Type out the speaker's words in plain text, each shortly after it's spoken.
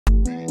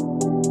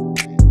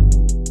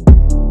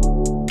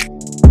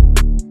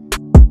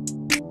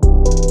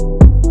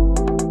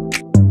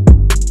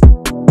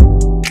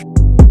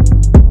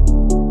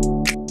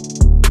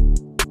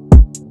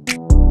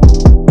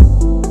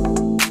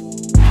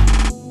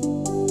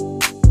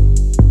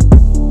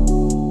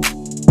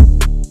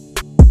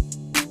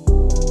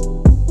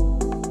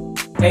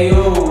Hey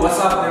yo, what's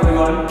up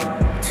everyone?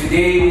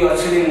 Today we are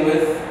chilling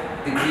with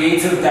the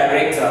creative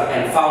director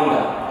and founder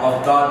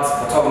of Dot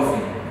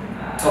Photography,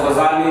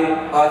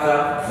 Thokozani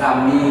Arthur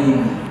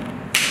Dlamini.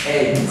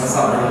 Hey, what's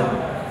up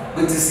bro?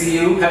 Good to see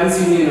you. Haven't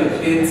seen you in a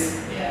bit.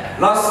 Yeah.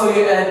 Last saw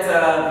you at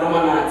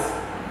Romanat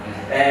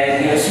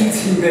and you're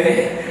shooting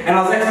there, and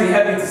I was actually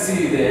happy to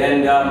see you there.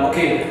 And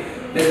okay,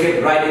 let's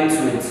get right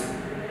into it.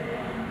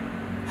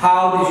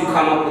 How did you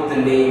come up with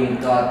the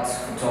name Dot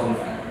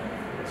Photography?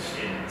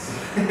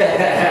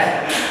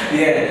 Yeah.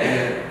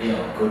 Yo,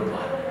 good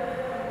one.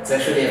 It's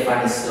actually a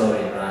funny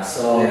story, bro.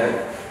 So,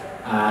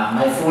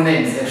 my full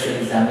name is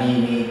actually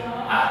Dlamini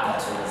Arthur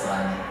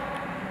Thokozani,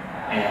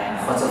 and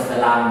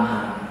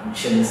Thabang,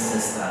 Chill's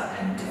sister,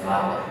 and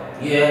Thabang.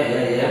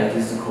 Yeah. They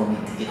used to call me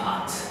the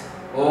art.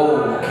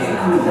 Oh, okay,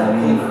 cool.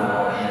 Dlamini, you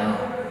know.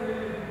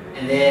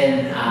 And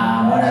then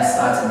when I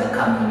started the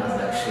company, I was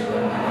like, shit,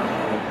 what am I gonna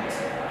call it?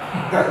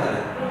 I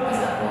was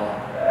like, well,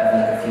 I have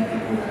like a few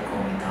people that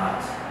call me Dot.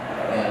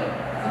 Yeah.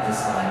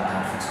 Just like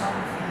art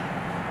photography,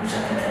 which I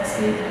can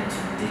translate it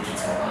into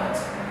digital art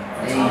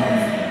photography.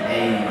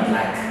 Hey. But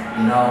like,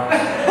 you know,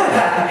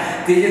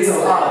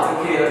 digital art,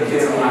 okay.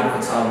 Digital art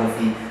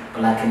photography,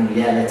 but like in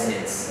reality,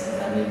 it's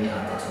maybe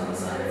art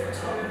Thokozani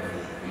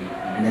photography.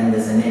 And then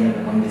there's a name of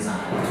one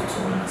designer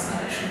tutorial I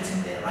started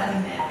shooting there,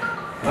 Running Neck.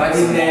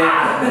 Running Neck.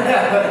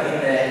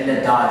 In the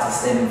dart is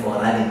standing for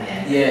Running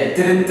Neck. Yeah,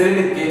 didn't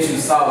it get you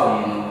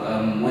sour, you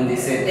know, when they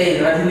said,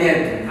 hey, Running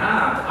Neck?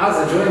 I was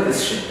enjoying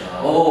this shit though.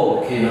 Oh,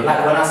 okay. You know,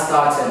 like when I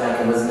started, like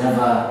it was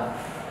never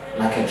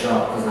like a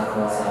job, because like I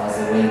was a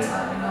waiter,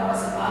 you know, I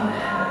was a barman,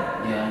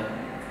 yeah,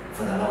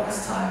 for the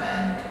longest time,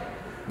 and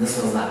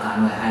this was like I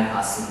know a high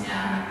hustle,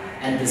 yeah.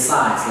 And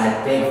besides,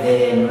 like back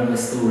then when we were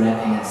still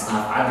rapping and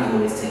stuff, I'd be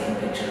always taking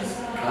pictures.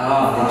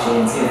 Oh, the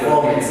chains,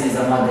 performances,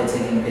 I'm out there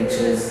taking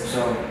pictures.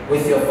 Sure.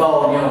 With your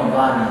phone, you're on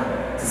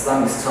Ghana. This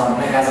long is Tom.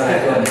 My guys are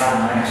like, you're on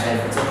Ghana, and actually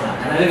photography.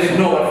 And I didn't even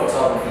know what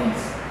photography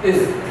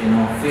is. You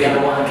know,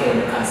 yeah. One came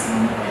to see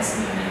me, I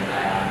see me.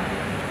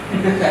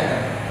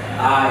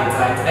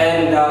 Right.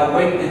 And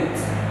when did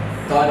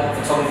Dot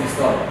Photography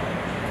start?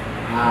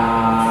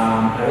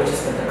 I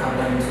registered the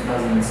company in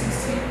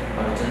 2016,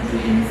 but I didn't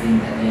do anything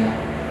that year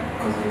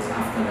because it was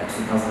after like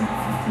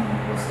 2015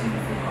 when it was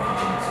everything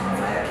changed. So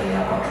I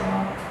got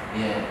dropped.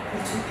 Yeah.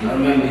 I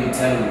remember you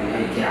telling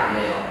me. Yeah.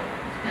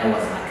 That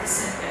was like a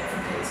setback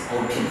for days.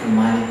 Old people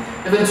money.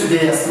 Even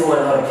today I still owe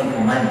a lot of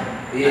people money.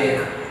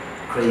 Yeah.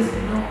 Crazy,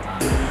 you know.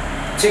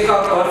 Check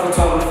out Dot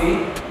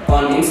Photography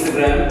on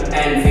Instagram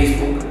and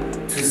Facebook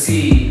to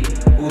see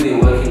who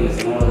they're working with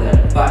and all of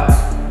that. But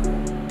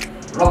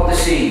rock the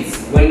shades.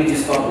 When did you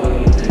start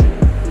working with them?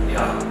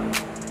 Yeah.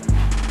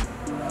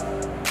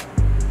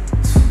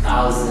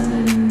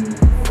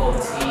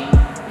 2014.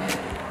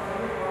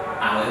 Yeah.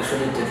 I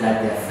actually did like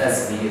their first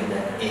video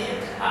that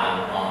aired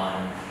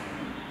on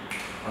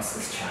what's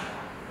this channel?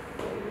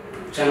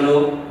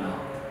 Channel? No.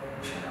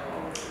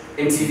 Channel.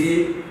 MTV?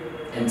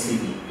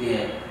 MTV.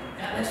 Yeah.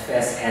 Yeah, that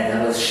first ad,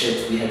 that was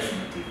shit. We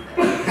actually did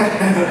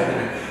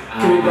that.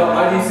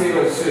 How do you say it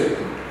was shit?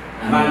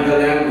 Mind the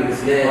language.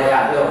 Yeah. Oh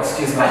yeah, yo,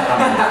 excuse my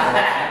comment.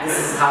 This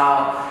is how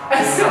I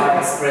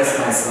express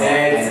myself.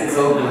 Yeah, it's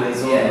all good.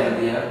 It's all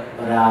good. Yeah.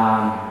 But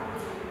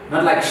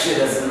not like shit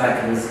as in like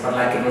it was, but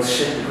like it was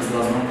shit because there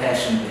was no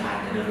passion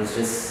behind it. It was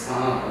just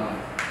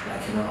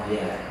like you know.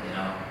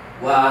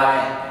 Well, I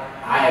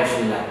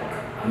actually like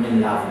I'm in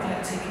love with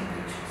like taking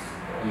pictures,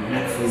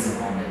 like freezing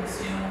moments,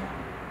 you know.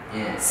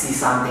 Yeah. See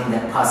something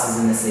that passes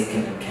in a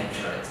second and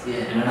capture it.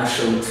 Yeah. And then I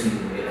show it to you.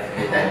 You're like,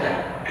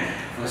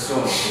 for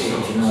sure.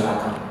 Shit, you know,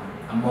 like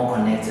I'm more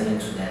connected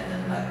into that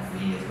than like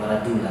videos, but I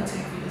do like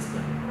take videos.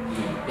 But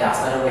yeah, I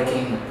started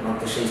working at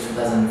the Shades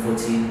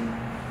 2014.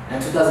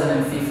 And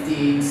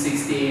 2015,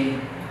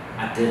 16, I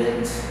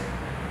didn't.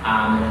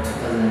 And in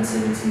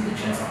 2017, the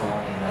chance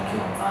called me like,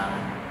 you're on fire,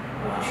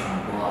 watch you on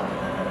board,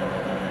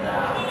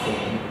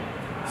 okay.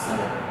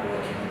 Started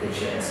working with the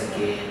chance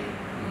again.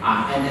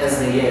 And as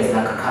the years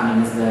like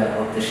coming, as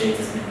the Shades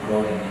has been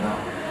growing, you know.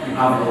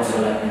 I've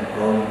also like been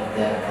growing with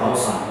that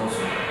also.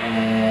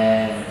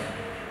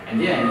 And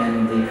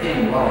then they pay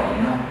me well,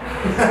 you know.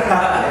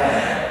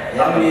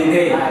 I mean,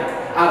 hey, like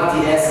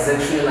RDS is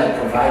actually like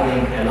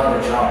providing a lot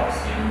of jobs,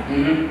 you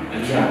know.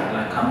 Like,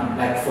 yeah,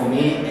 like for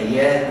me a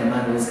year, the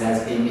man those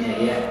guys pay me a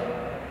year.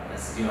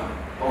 That's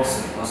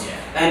awesome.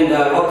 Yeah. And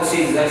Rock the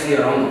Shades is actually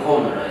around the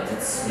corner, right?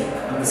 It's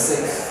on the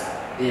 6th.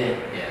 Yeah.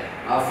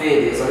 I'll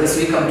fade it. So this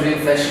week I'm doing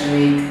Fashion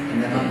Week,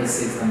 and then on the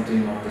 6th I'm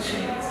doing Rock the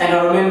Shades. And I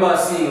remember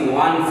seeing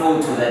one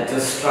photo that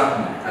just struck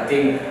me. I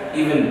think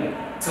even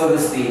till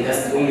this day,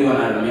 that's the only one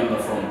I remember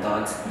from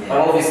Dot. Yeah.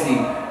 But obviously,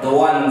 the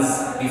ones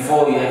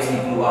before you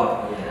actually blew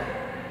up. Yeah.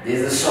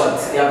 There's a shot,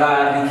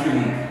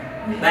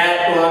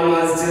 that one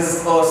was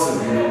just awesome,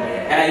 you know.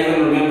 And I even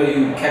remember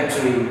you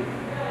capturing.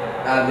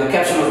 The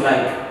caption was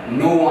like,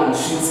 "No one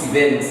shoots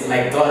events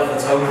like Dot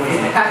Photography."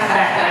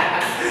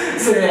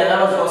 So yeah, that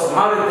was awesome.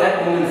 How did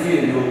that moment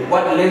feel? You know,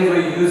 what lens were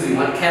you using?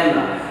 What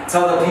camera?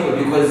 Tell the people,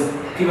 because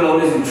people are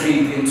always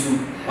intrigued into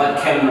what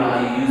camera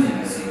are you using.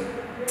 You see.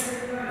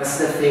 That's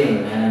the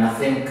thing, man, and I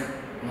think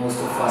most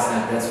of us,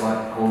 like, that's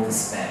what holds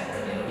us back,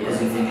 you know,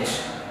 because we think,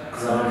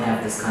 because I don't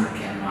have this kind of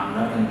camera, I'm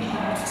not going to be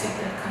able to take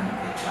that kind of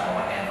picture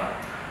or whatever.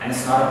 And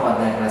it's not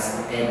about that, it's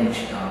about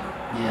energy, dog.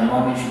 The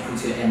moment you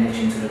put your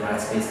energy into the right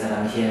space, that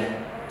I'm here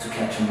to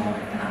catch a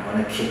moment, and I'm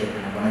going to kill it,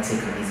 and I'm going to take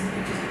amazing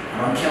pictures.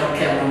 I don't care what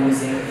camera I'm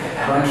using,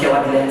 I don't care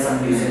what lens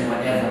I'm using,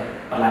 whatever,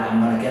 but like,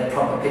 I'm going to get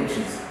proper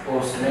pictures.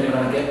 Also, and then you're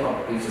going to get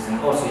proper pictures, and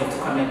also you have to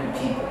connect with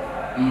people.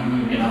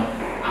 You know,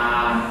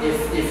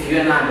 if you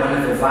and I don't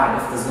have a vibe,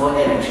 if there's no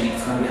energy,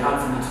 it's going to be hard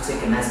for me to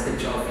take a nice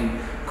picture of you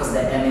because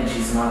the energy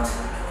is not,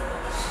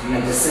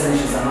 like the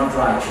synergies are not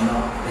right, you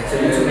know. So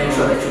you need to make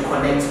sure that you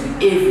connect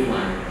with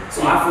everyone.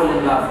 So I fall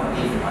in love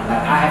with everyone.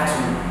 Like I have to,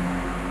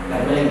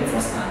 like really the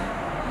first time,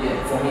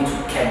 for me to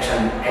catch how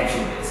you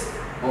actually is.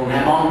 Oh,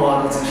 my mom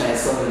bought it and I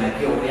saw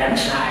like, yo, we are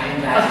shy,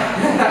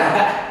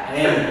 and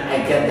then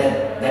I get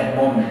that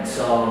moment.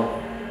 So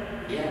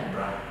yeah,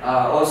 bro.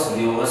 Awesome,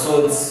 yo.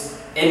 So it's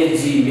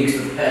energy mixed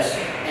with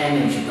passion.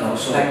 Energy though,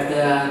 so like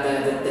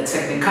the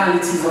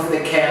technicalities of the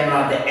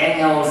camera, the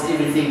angles,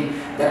 everything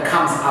that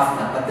comes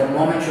after, but the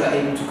moment you are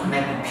able to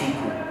connect with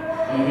people,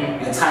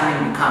 your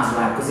timing becomes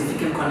right, because if you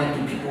can connect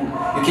with people,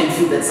 you can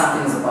feel that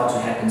something is about to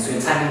happen, so your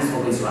timing is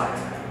always right.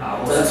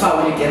 So that's why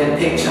when you get a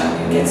picture,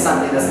 you get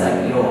something that's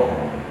like, yo,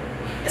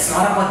 it's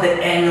not about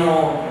the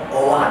angle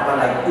or what, but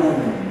like, ooh,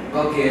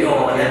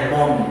 yo, that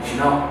moment, you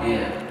know?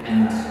 Yeah.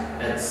 And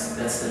that's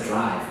the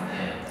drive,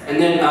 man. And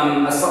then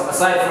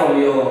aside from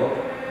your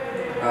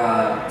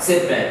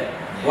setback,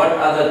 what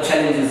other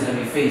challenges have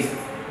you faced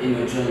in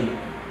your journey?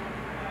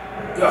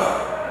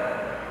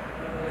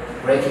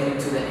 Breaking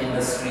into the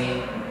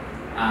industry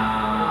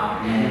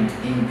and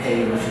being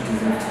paid what you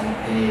deserve to be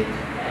paid.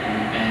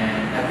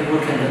 And like, people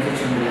can look at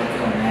you and be like,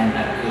 yo man,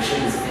 like, your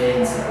shit is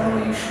fancy, bro.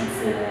 You shoot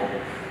for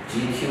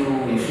GQ,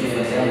 you shoot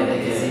for Canon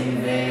magazine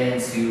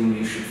events,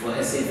 you shoot for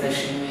SA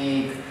Fashion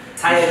Week.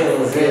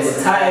 Titles,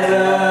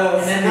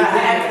 titles. And then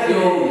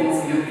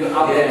you're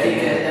out there kicking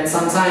it. And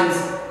sometimes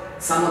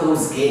some of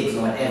those gigs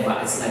or whatever,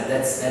 it's like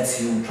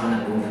that's you trying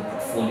to build a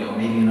portfolio.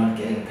 Maybe you're not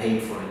getting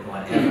paid for it or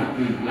whatever.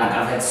 Like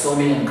I've had so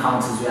many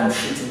encounters where I'm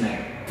shooting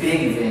like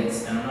big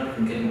events and I'm not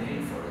even getting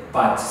paid for it.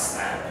 But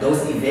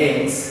those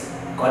events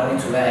got me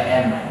to where I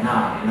am right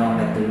now, you know,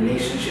 like the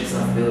relationships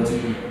I've built.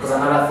 Because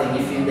another thing,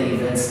 if you're in the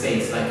event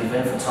space, like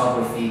event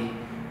photography,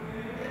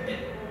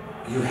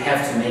 you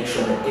have to make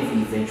sure that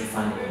every event you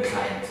find a new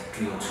client,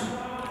 3 or 2,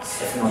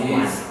 if not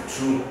one.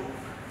 True.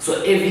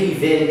 So every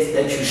event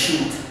that you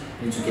shoot,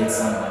 you need to get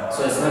someone.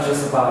 So it's not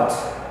just about,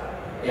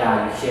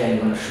 yeah, you're here,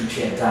 you're gonna shoot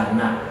here, done.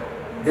 Nah,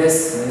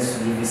 this needs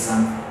to give you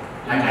something.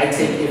 Like I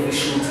take every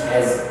shoot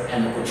as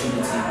an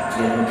opportunity to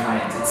get new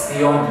clients. It's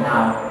beyond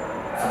now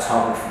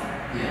photography.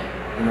 Yeah.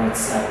 You know,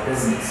 it's like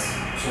business.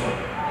 Sure.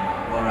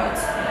 Alright.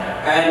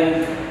 Yeah.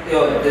 And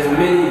there's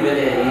many,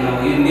 you know,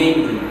 you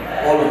named them,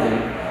 all of them.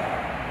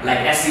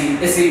 Like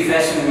SA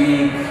Fashion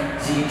Week,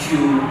 GQ.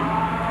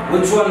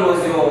 Which one was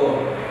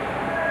your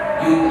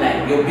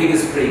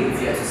biggest break,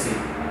 if you had to say?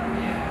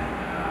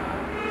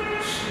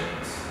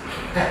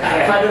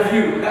 Quite a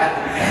few.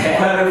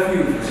 Quite a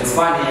few. It's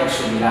funny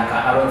actually, like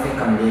I don't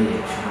think I'm there yet, you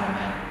know,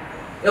 man.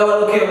 Yeah,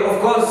 well, okay, of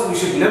course we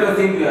should never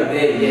think we are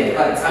there yet,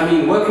 but I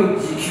mean, working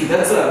with GQ,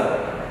 that's a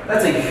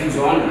huge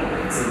honor.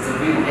 It's a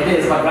big one. It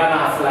is, but right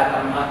now I feel like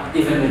I'm not,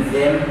 even with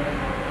them,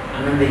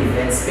 I'm in the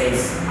event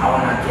space, I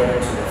want to get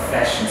into the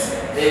fashion space.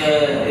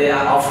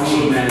 Yeah, for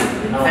sure, man.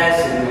 You know,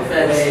 fashion.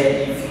 Where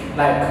if you,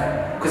 like,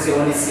 because you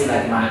only see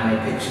like my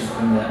pictures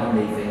on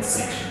the event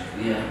section.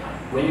 Yeah.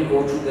 When you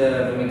go through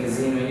the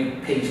magazine, when you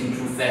paging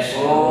through fashion,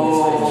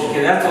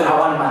 okay, that's what I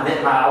want my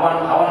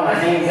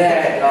name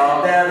there.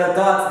 The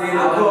dots, they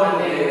look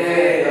good.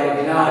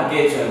 You know, I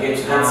get you.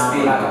 That's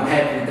big. Like I'm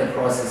happy with the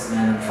process,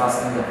 man. I'm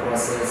trusting the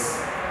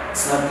process.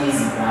 It's not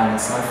easy, man.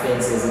 It's not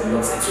fancy as it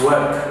looks. It's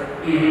work.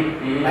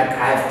 Like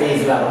I have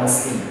days where I don't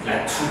sleep,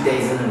 like 2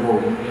 days in a row.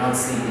 You're not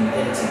sleeping,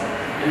 editing.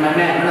 And my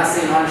man, when I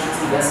say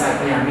non-shooting, that's like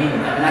me. I mean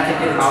it. I mean, I can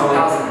edit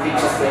 2,000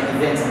 pictures for an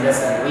event in less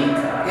than a week.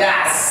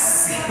 Yes.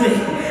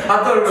 I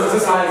thought it was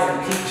just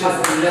 2,000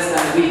 pictures in less than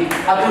a week.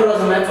 I thought it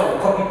was a matter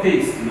of copy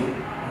paste, you know.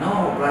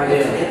 No, bro.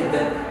 You have to edit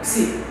that.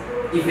 See,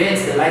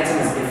 events, the lighting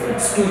is different.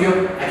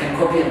 Studio, I can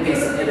copy and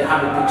paste and edit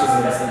 100 pictures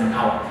in less than an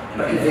hour.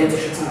 But event,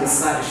 you're shooting this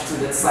side, you're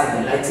shooting that side,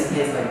 the lighting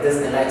here is like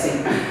this, the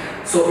lighting.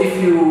 So if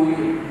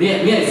me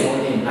and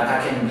zone in, like I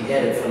can be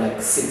edited for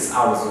like 6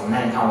 hours or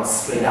 9 hours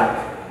straight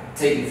up.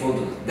 Taking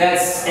photos.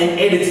 That's and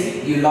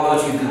editing. You love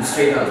what you do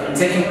straight up. And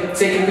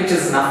taking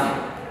pictures is nothing.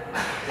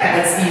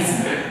 That's easy.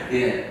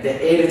 Yeah. The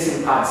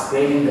editing parts,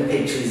 grading the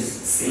pictures,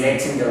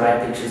 selecting the right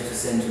pictures to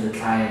send to the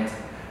client,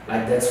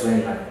 like that's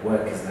when like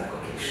work is like,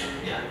 okay, shit,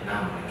 yeah,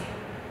 now I'm working.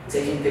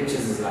 Taking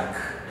pictures is like,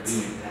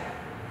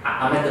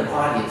 I'm at the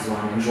party, so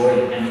I'm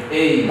enjoying it.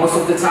 And most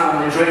of the time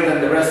I'm enjoying than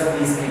the rest of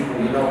these people,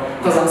 you know,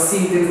 because I'm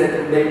seeing things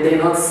that they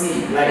not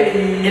see. Like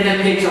in a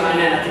picture, and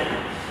then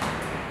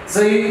So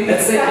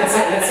let's say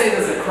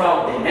there's a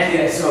crowd there, man.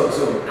 Yeah, so.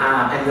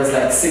 And there's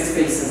like 6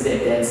 faces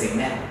there dancing,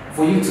 man.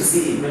 For you to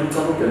see it, man,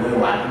 before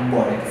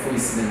you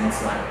see the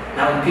next one.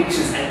 Now in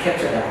pictures, I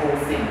capture the whole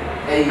thing.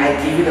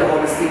 I give you the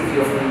holistic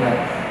view of me,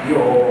 like,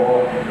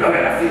 yo,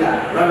 I feel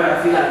like,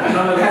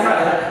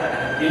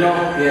 you know,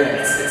 yeah,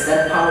 it's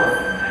that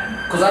powerful,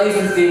 man. Because I used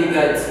to think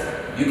that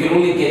you can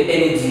only get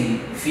energy,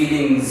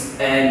 feelings,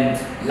 and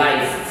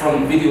life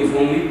from videos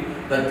only,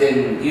 but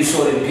then you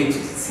show them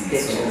pictures.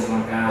 Pictures,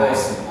 my guy.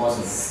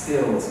 Awesome.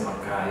 Stills, my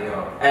guy,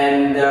 yo.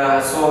 And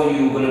so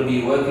you're going to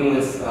be working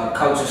with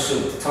Culture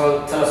Shoot.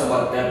 Tell us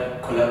about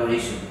that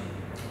collaboration.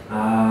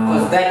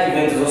 Because that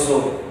event is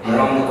also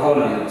around the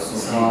corner. You know,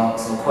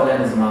 so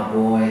Colin is my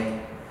boy.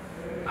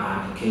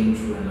 He came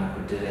through and like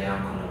we did a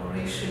young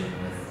collaboration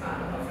with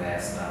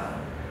Vesta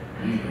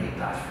and Great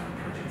Dutch from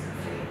Project and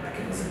Fame. Like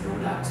it was a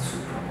build-up to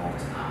promote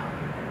the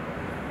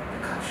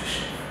Culture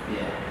Shoot.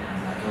 Yeah. And I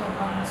was like, yo,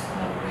 let's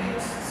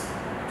collaborate,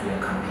 do a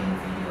campaign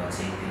video,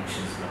 take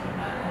pictures, blah blah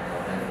blah,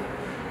 whatever.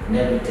 And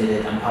then we did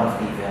it. I'm part of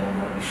the event. I'm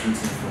going to be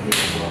shooting for him as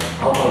well.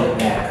 I'll call it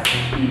back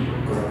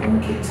because I'm going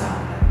to Cape Town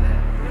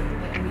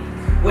that week.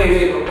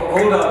 Wait,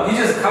 hold up. You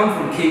just come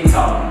from Cape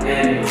Town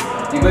and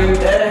you're going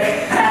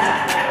there?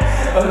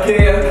 Okay.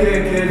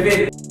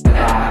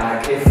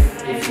 Like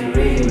if you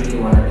really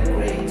want to be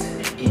great in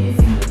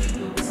anything that you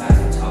do besides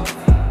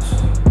photography,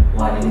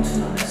 well, you need to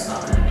know that's not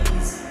going to be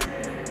easy.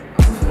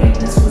 If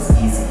greatness was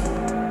easy,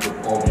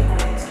 we'd all be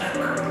great. Like,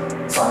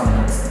 so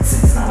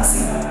it's not a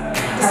secret.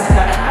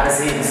 I was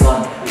saying this on,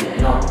 you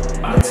know,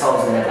 but it tells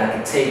you that like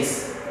it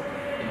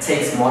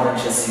takes more than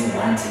just you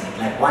wanting it.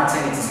 Like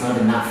wanting it is not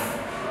enough.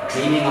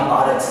 Dreaming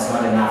about it is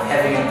not enough.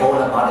 Having a goal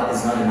about it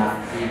is not enough.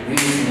 You need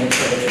to make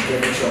sure that you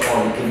give it your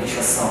all, you give it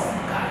yourself, my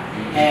guy.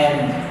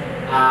 And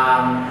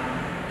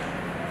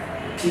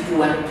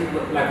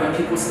when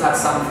people start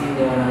something,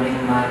 they want to make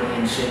money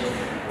and shit.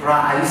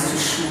 Bruh, I used to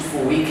shoot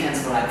for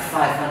weekends for like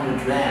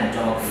 500 rand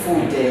or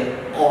full day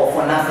or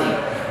for nothing.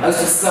 I used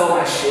to sell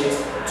my shit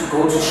to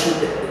go to shoot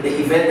the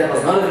event that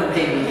was not even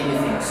paying me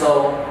anything.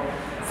 So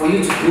for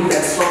you to build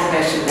that strong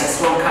passion, that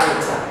strong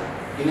character,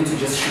 you need to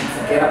just shoot.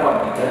 Forget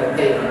about it, getting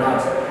paid or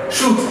not.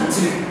 Shoot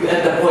until you're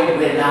at the point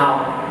where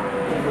now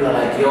people are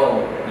like,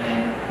 yo,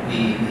 man,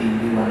 we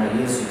want to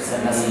use you,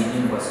 send us an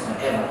invoice,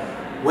 whatever.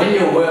 When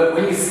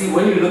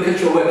you look at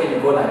your work and you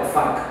go like,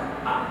 fuck,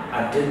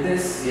 I did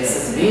this, this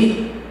is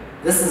me,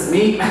 then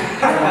you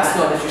must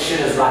know that your shit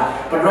is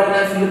right. But right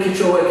now if you look at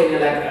your work and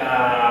you're like,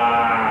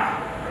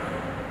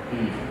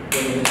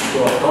 then you need to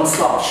go, don't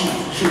stop,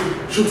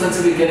 shoot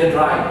until you get it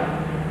right.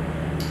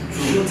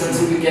 Shoot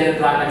until you get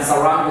it right and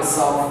surround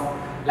yourself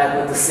like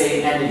with the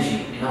same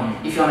energy. You know,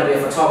 if you want to be a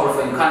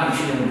photographer, you can't be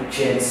shooting with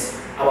jets.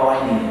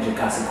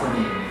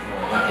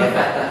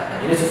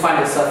 You need to find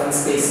yourself in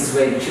spaces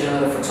where you're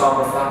chilling with a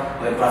photographer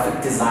or a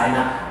graphic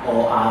designer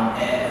or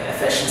a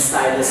fashion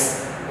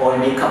stylist or a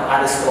makeup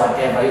artist or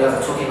whatever. You guys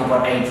are talking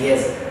about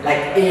ideas.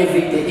 Like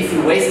every day, if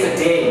you waste a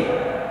day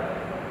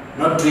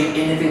not doing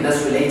anything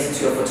that's related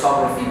to your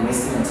photography, you're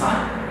wasting your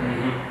time.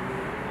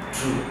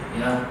 True. You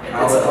know,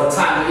 it's about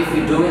time. If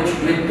you do it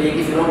big.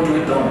 If you don't do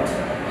it, don't.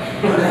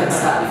 Don't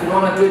start. If you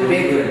don't want to do it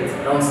big,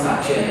 don't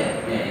start.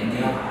 Yeah, indeed.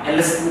 You know? And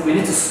listen, we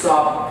need to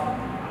stop.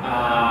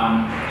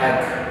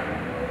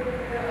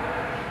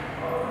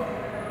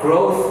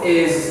 Growth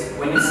is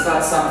when you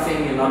start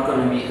something, you're not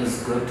going to be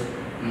as good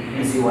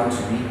as you want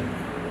to be.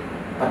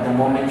 But the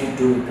moment you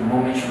do it, the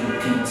moment you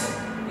repeat,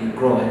 you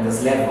grow. And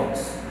there's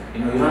levels. You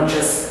know, you don't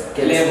just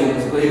get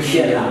levels. You're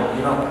here now.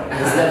 You know,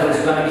 there's levels.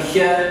 You're going to be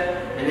here.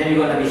 And then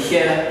you're going to be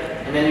here,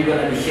 and then you're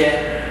going to be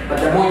here. But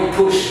the more you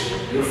push,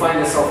 you'll find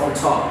yourself on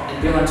top.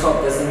 And being on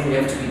top doesn't mean you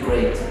have to be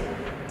great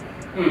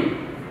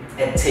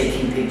at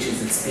taking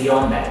pictures. It's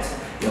beyond that.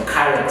 Your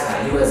character,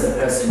 you as a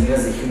person, you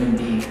as a human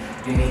being,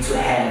 you need to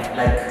have,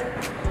 like,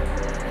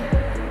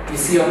 you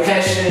see your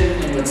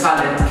passion and your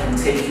talent can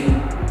take you,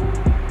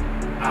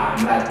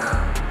 like,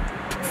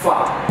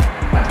 far.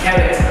 But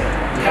character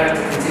can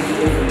take you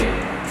everywhere.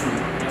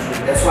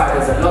 That's why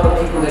there's a lot of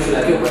people that you're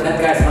like, yo, but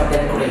that guy's not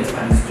that great,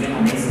 but he's doing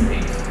amazing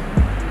things.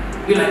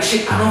 You're like,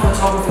 shit, I know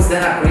photographers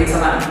that are greater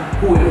than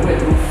who,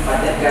 but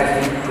that guy's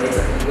doing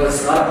greater. Because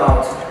it's not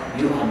about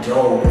you are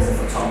dope as a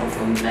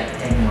photographer with like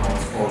 10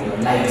 years or your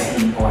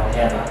lighting or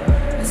whatever.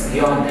 It's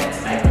beyond that.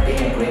 Like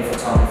being a great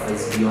photographer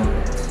is beyond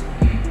that.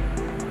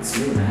 It's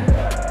you, man.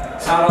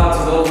 Shout out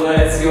to those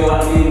words, yo. I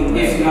mean,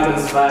 if you're not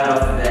inspired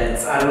after that,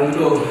 I don't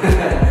know.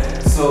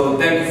 So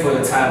thank you for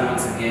your time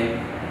once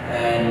again.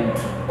 And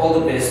all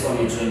the best on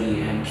your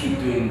journey and keep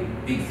doing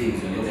big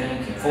things.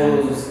 Thank you.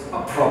 Photos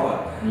are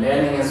proper. I'm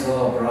learning as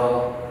well,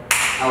 bro.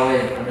 I will.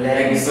 I'm learning.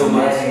 Thank you so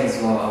much. Learning as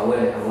well. I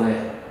will.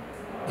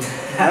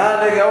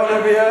 Nigga, I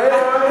wanna be a